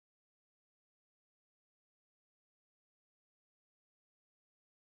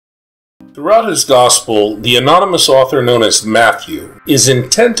Throughout his gospel, the anonymous author known as Matthew is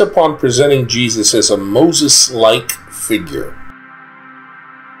intent upon presenting Jesus as a Moses-like figure.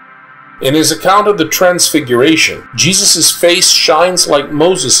 In his account of the Transfiguration, Jesus' face shines like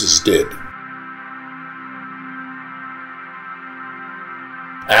Moses's did.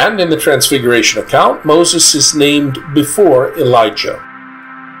 And in the Transfiguration account, Moses is named before Elijah.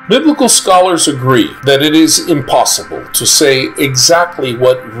 Biblical scholars agree that it is impossible to say exactly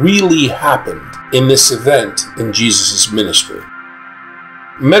what really happened in this event in Jesus' ministry.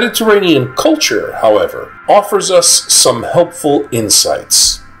 Mediterranean culture, however, offers us some helpful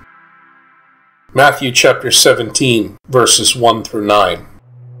insights. Matthew chapter 17, verses 1 through 9.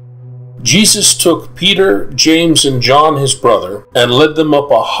 Jesus took Peter, James, and John his brother, and led them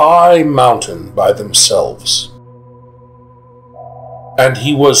up a high mountain by themselves. And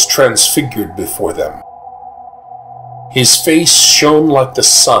he was transfigured before them. His face shone like the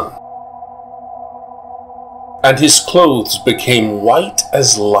sun, and his clothes became white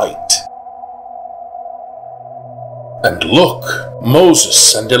as light. And look,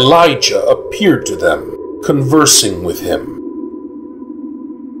 Moses and Elijah appeared to them, conversing with him.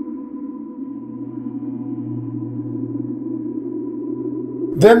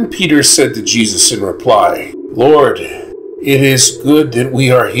 Then Peter said to Jesus in reply, "Lord, it is good that we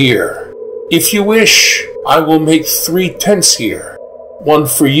are here. If you wish, I will make 3 tents here, one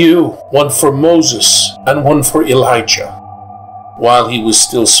for you, one for Moses, and one for Elijah." While he was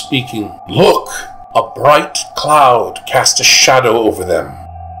still speaking, look, a bright cloud cast a shadow over them.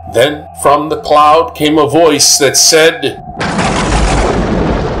 Then from the cloud came a voice that said,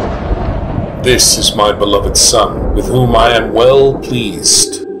 "This is my beloved Son, with whom I am well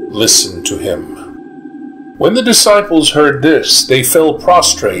pleased. Listen to him." When the disciples heard this, they fell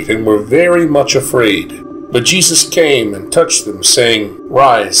prostrate and were very much afraid. But Jesus came and touched them, saying,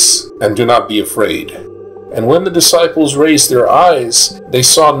 "Rise, and do not be afraid." And when the disciples raised their eyes, they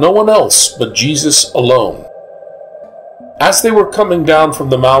saw no one else but Jesus alone. As they were coming down from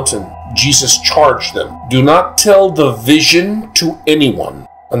the mountain, Jesus charged them, "Do not tell the vision to anyone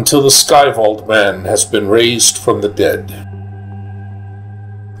until the skyvault man has been raised from the dead."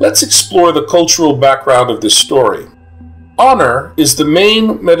 Let's explore the cultural background of this story. Honor is the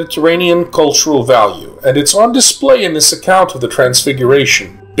main Mediterranean cultural value, and it's on display in this account of the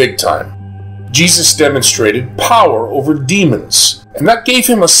Transfiguration, big time. Jesus demonstrated power over demons, and that gave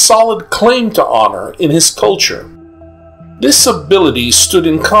him a solid claim to honor in his culture. This ability stood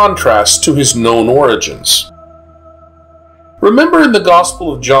in contrast to his known origins. Remember in the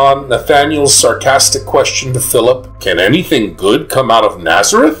Gospel of John, Nathanael's sarcastic question to Philip, "Can anything good come out of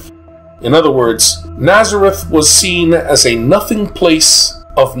Nazareth?" In other words, Nazareth was seen as a nothing place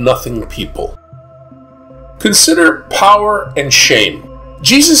of nothing people. Consider power and shame.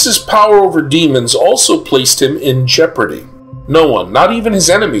 Jesus' power over demons also placed him in jeopardy. No one, not even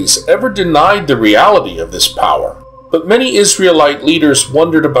his enemies, ever denied the reality of this power. But many Israelite leaders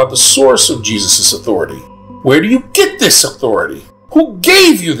wondered about the source of Jesus' authority. Where do you get this authority? Who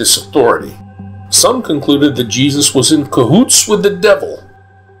gave you this authority? Some concluded that Jesus was in cahoots with the devil.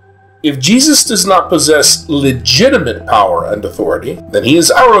 If Jesus does not possess legitimate power and authority, then he is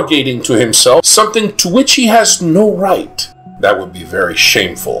arrogating to himself something to which he has no right. That would be very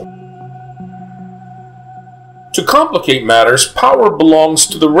shameful. To complicate matters, power belongs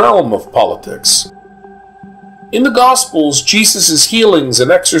to the realm of politics. In the Gospels, Jesus' healings and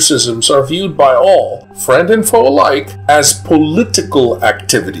exorcisms are viewed by all, friend and foe alike, as political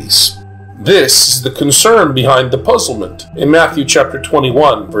activities. This is the concern behind the puzzlement in Matthew chapter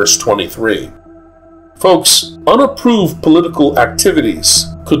 21, verse 23. Folks, unapproved political activities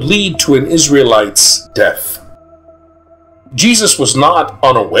could lead to an Israelite's death. Jesus was not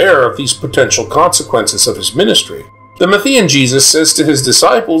unaware of these potential consequences of his ministry. The Matthean Jesus says to his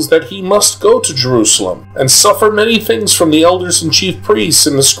disciples that he must go to Jerusalem and suffer many things from the elders and chief priests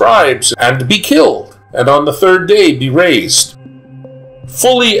and the scribes, and be killed, and on the 3rd day be raised.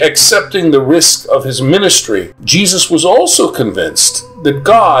 Fully accepting the risk of his ministry, Jesus was also convinced that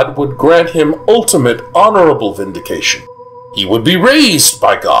God would grant him ultimate honorable vindication. He would be raised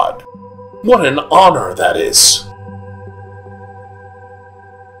by God. What an honor that is!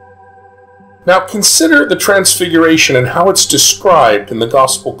 Now consider the Transfiguration and how it's described in the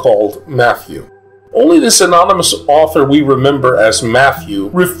Gospel called Matthew. Only this anonymous author we remember as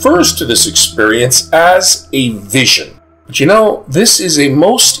Matthew refers to this experience as a vision. But you know, this is a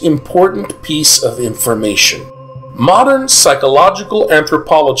most important piece of information. Modern psychological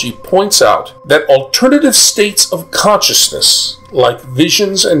anthropology points out that alternative states of consciousness, like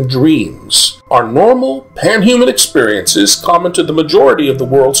visions and dreams, are normal, pan-human experiences common to the majority of the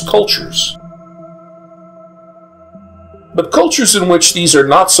world's cultures. But cultures in which these are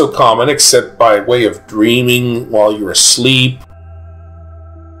not so common, except by way of dreaming while you're asleep,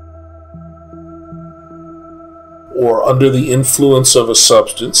 or under the influence of a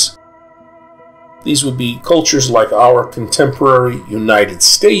substance, these would be cultures like our contemporary United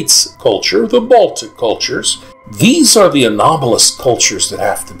States culture, the Baltic cultures. These are the anomalous cultures that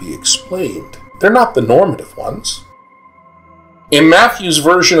have to be explained. They're not the normative ones. In Matthew's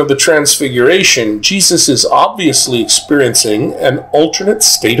version of the Transfiguration, Jesus is obviously experiencing an alternate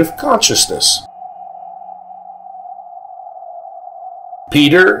state of consciousness.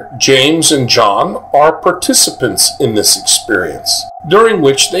 Peter, James, and John are participants in this experience, during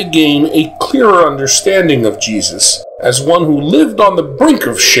which they gain a clearer understanding of Jesus as one who lived on the brink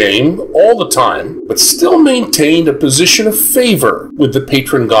of shame all the time, but still maintained a position of favor with the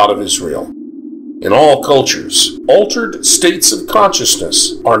patron God of Israel. In all cultures, altered states of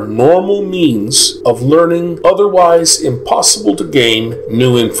consciousness are normal means of learning otherwise impossible to gain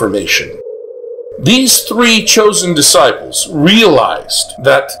new information. These three chosen disciples realized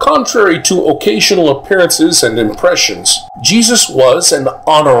that, contrary to occasional appearances and impressions, Jesus was an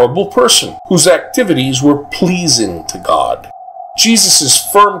honorable person whose activities were pleasing to God.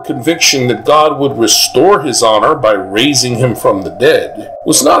 Jesus' firm conviction that God would restore his honor by raising him from the dead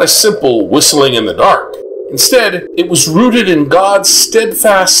was not a simple whistling in the dark. Instead, it was rooted in God's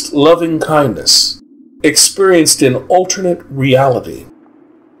steadfast loving kindness, experienced in alternate reality.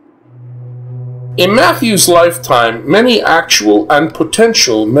 In Matthew's lifetime, many actual and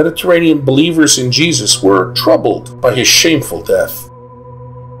potential Mediterranean believers in Jesus were troubled by his shameful death.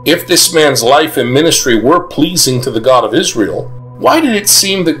 If this man's life and ministry were pleasing to the God of Israel, why did it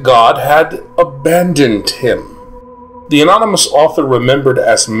seem that God had abandoned him? The anonymous author, remembered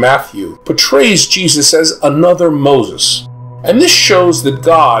as Matthew, portrays Jesus as another Moses, and this shows that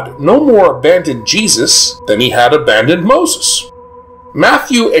God no more abandoned Jesus than he had abandoned Moses.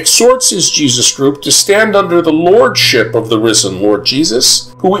 Matthew exhorts his Jesus group to stand under the lordship of the risen Lord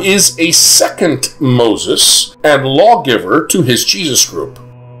Jesus, who is a second Moses and lawgiver to his Jesus group.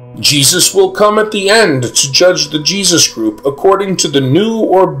 Jesus will come at the end to judge the Jesus group according to the new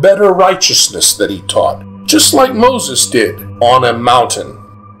or better righteousness that he taught, just like Moses did on a mountain.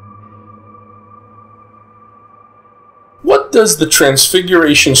 What does the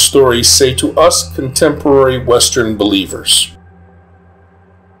Transfiguration story say to us contemporary Western believers?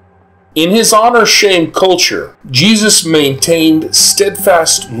 In his honor-shame culture, Jesus maintained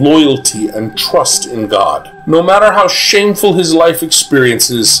steadfast loyalty and trust in God, no matter how shameful his life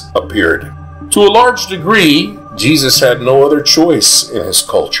experiences appeared. To a large degree, Jesus had no other choice in his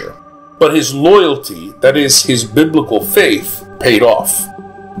culture. But his loyalty, that is, his biblical faith, paid off.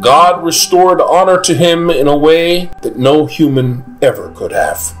 God restored honor to him in a way that no human ever could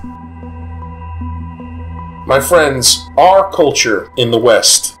have. My friends, our culture in the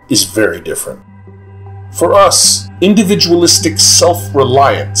West is very different. For us, individualistic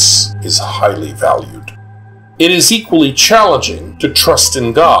self-reliance is highly valued. It is equally challenging to trust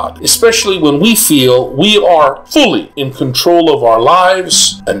in God, especially when we feel we are fully in control of our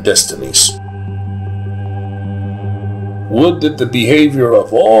lives and destinies. Would that the behavior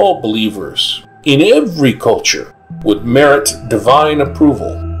of all believers in every culture would merit divine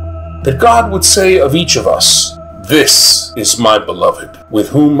approval, that God would say of each of us, "This is my beloved, with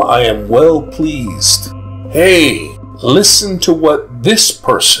whom I am well pleased. Hey, listen to what this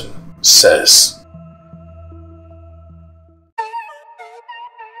person says."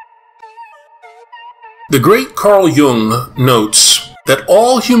 The great Carl Jung notes that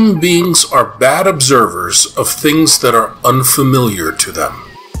all human beings are bad observers of things that are unfamiliar to them.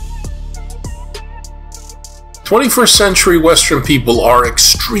 21st century Western people are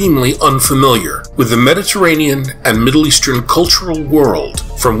extremely unfamiliar with the Mediterranean and Middle Eastern cultural world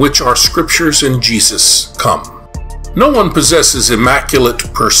from which our scriptures and Jesus come. No one possesses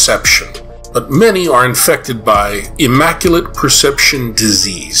immaculate perception, but many are infected by immaculate perception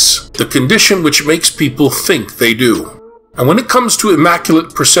disease, the condition which makes people think they do. And when it comes to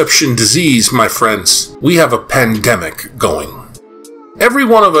immaculate perception disease, my friends, we have a pandemic going. Every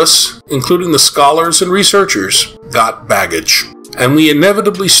one of us, including the scholars and researchers, got baggage. And we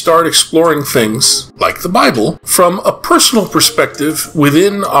inevitably start exploring things, like the Bible, from a personal perspective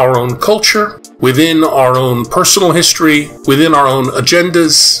within our own culture, within our own personal history, within our own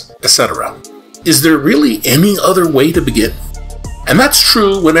agendas, etc. Is there really any other way to begin? And that's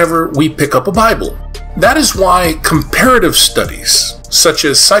true whenever we pick up a Bible. That is why comparative studies, such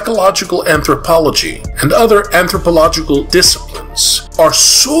as psychological anthropology and other anthropological disciplines, are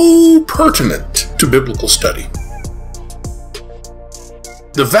so pertinent to biblical study.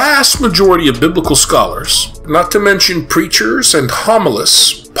 The vast majority of biblical scholars, not to mention preachers and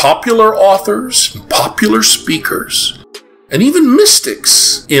homilists, popular authors, popular speakers, and even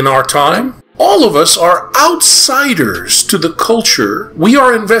mystics in our time, all of us are outsiders to the culture we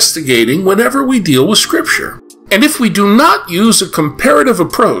are investigating whenever we deal with Scripture. And if we do not use a comparative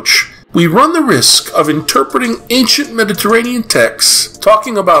approach, we run the risk of interpreting ancient Mediterranean texts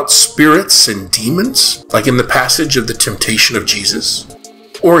talking about spirits and demons, like in the passage of the temptation of Jesus,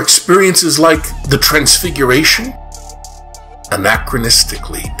 or experiences like the Transfiguration,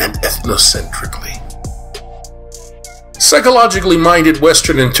 anachronistically and ethnocentrically. Psychologically minded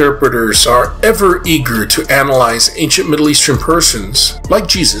Western interpreters are ever eager to analyze ancient Middle Eastern persons, like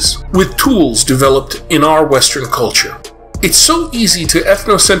Jesus, with tools developed in our Western culture. It's so easy to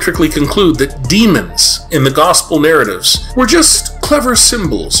ethnocentrically conclude that demons in the gospel narratives were just clever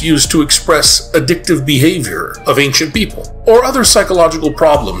symbols used to express addictive behavior of ancient people, or other psychological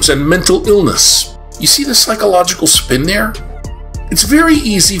problems and mental illness. You see the psychological spin there? It's very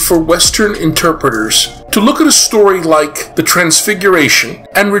easy for Western interpreters to look at a story like the Transfiguration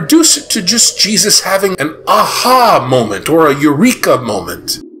and reduce it to just Jesus having an aha moment or a Eureka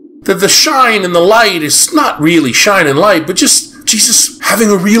moment. That the shine and the light is not really shine and light, but just Jesus having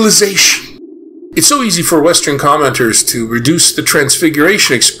a realization. It's so easy for Western commenters to reduce the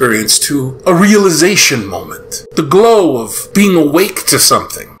Transfiguration experience to a realization moment, the glow of being awake to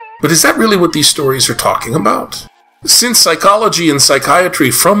something. But is that really what these stories are talking about? Since psychology and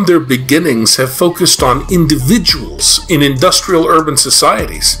psychiatry from their beginnings have focused on individuals in industrial urban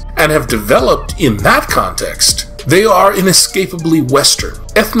societies and have developed in that context, they are inescapably Western,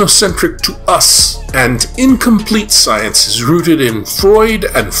 ethnocentric to us, and incomplete sciences rooted in Freud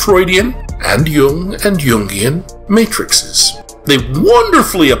and Freudian, and Jung and Jungian matrices. They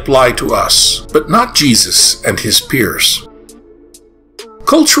wonderfully apply to us, but not Jesus and his peers.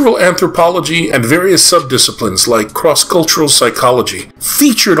 Cultural anthropology and various subdisciplines like cross-cultural psychology,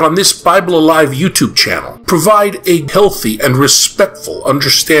 featured on this Bible Alive YouTube channel, provide a healthy and respectful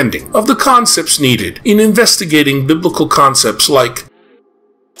understanding of the concepts needed in investigating biblical concepts like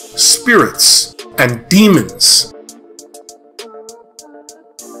spirits and demons,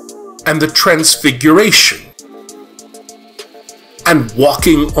 and the Transfiguration, and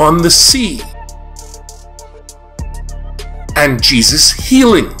walking on the sea, and Jesus'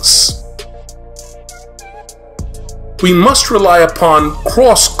 healings. We must rely upon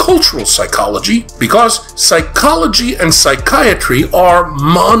cross-cultural psychology because psychology and psychiatry are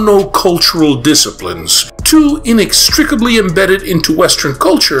monocultural disciplines, too inextricably embedded into Western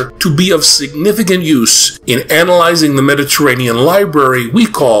culture to be of significant use in analyzing the Mediterranean library we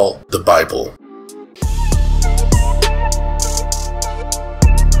call the Bible.